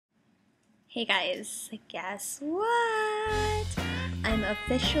Hey guys, guess what? I'm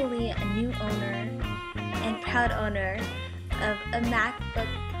officially a new owner and proud owner of a MacBook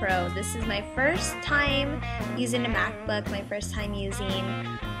Pro. This is my first time using a MacBook, my first time using,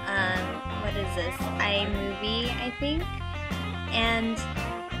 what is this, iMovie, I think. And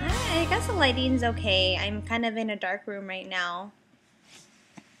I guess the lighting's okay. I'm kind of in a dark room right now.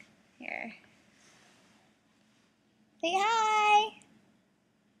 Here. Say hi!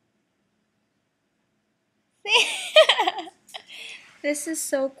 This is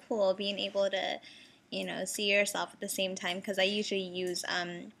so cool being able to, see yourself at the same time because I usually use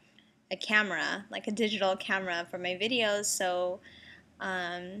a camera, like a digital camera for my videos. So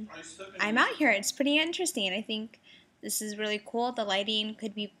I'm out here. It's pretty interesting. I think this is really cool. The lighting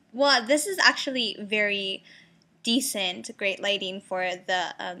could be, well, this is actually very decent, great lighting for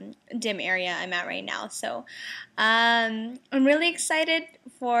the dim area I'm at right now. So I'm really excited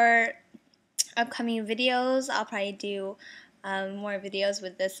for upcoming videos. I'll probably do more videos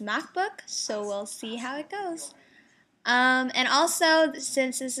with this MacBook, so we'll see how it goes. And also,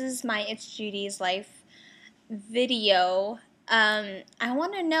 since this is my It's Judy's Life video, I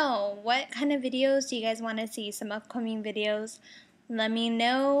want to know what kind of videos do you guys want to see, some upcoming videos. Let me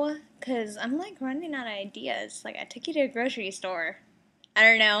know, because I'm like running out of ideas. Like, I took you to a grocery store. I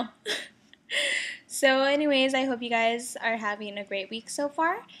don't know. So anyways, I hope you guys are having a great week so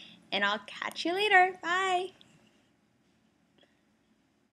far, and I'll catch you later. Bye!